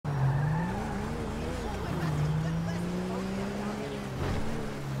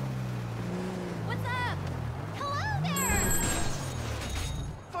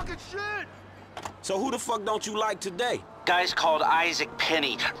So who the fuck don't you like today? Guy's called Isaac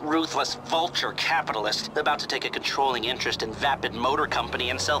Penny, ruthless vulture capitalist, about to take a controlling interest in Vapid Motor Company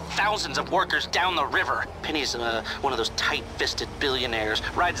and sell thousands of workers down the river. Penny's one of those tight-fisted billionaires,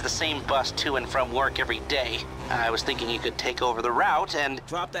 rides the same bus to and from work every day. I was thinking you could take over the route and...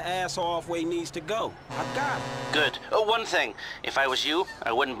 Drop the ass off where he needs to go. I got it. Good. Oh, one thing. If I was you,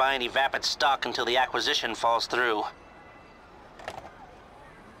 I wouldn't buy any Vapid stock until the acquisition falls through.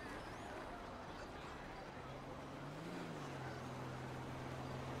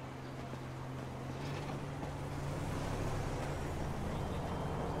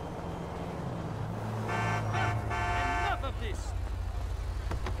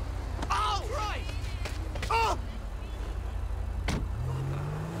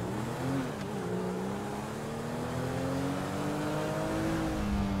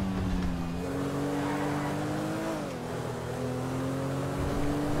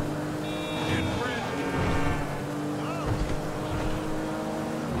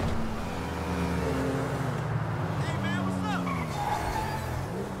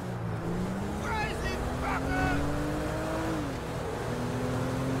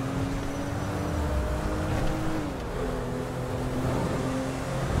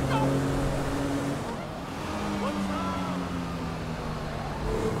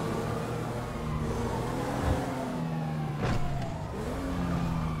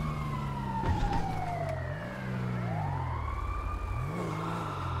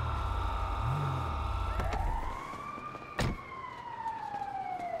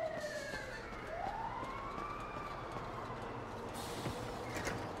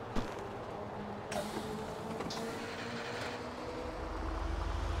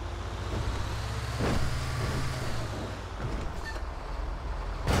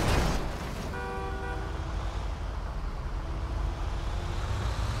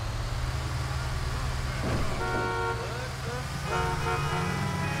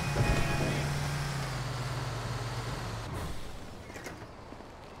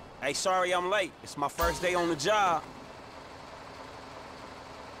 Hey, sorry I'm late. It's my first day on the job.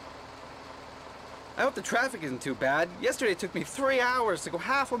 I hope the traffic isn't too bad. Yesterday it took me 3 hours to go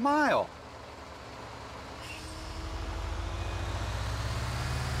half a mile.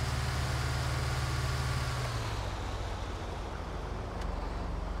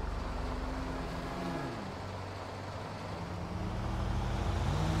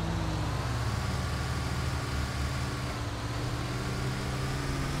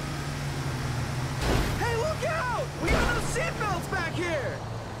 We got no seatbelts back here!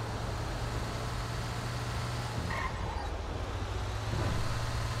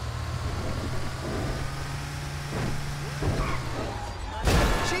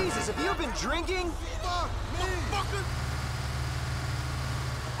 Jesus, have you been drinking? Fuck me!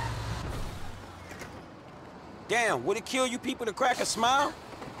 Damn, would it kill you people to crack a smile?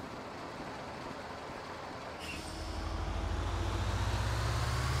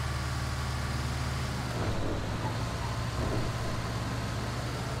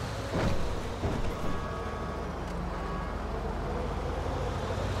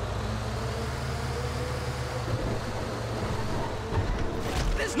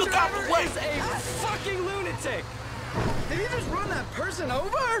 Look out the way! Is a fucking lunatic! Did he just run that person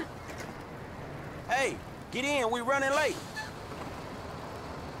over? Hey, get in, we running late.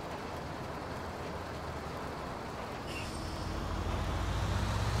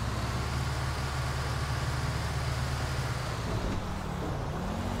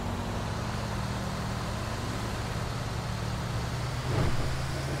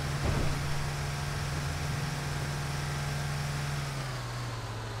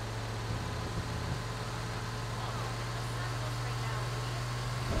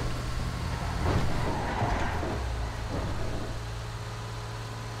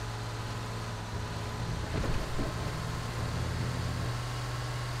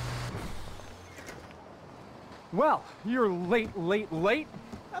 Well, you're late.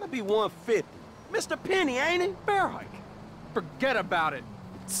 That'll be 150. Mr. Penny, ain't it? Bear hike. Forget about it.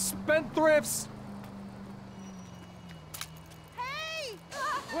 Spendthrifts. Hey!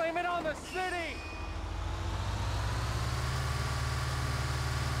 Blame it on the city.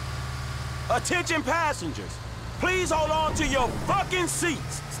 Attention passengers. Please hold on to your fucking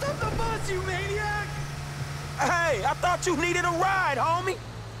seats. Stop the bus, you maniac! Hey, I thought you needed a ride, homie.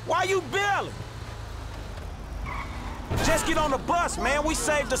 Why you bailing? Just get on the bus, man. We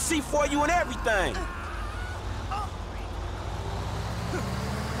saved a seat for you and everything.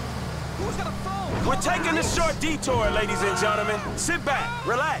 Who's got a phone? We're taking a short detour, ladies and gentlemen. Sit back,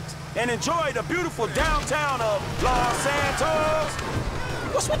 relax, and enjoy the beautiful downtown of Los Santos.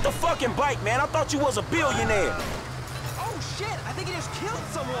 What's with the fucking bike, man? I thought you was a billionaire. Oh shit, I think he just killed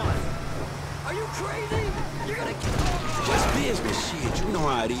someone. Are you crazy? You're gonna kill. Just business shit, you know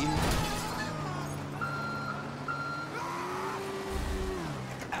how it is.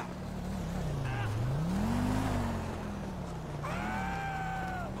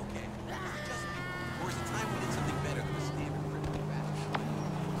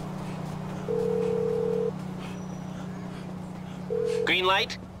 Green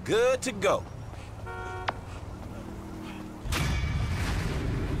light? Good to go.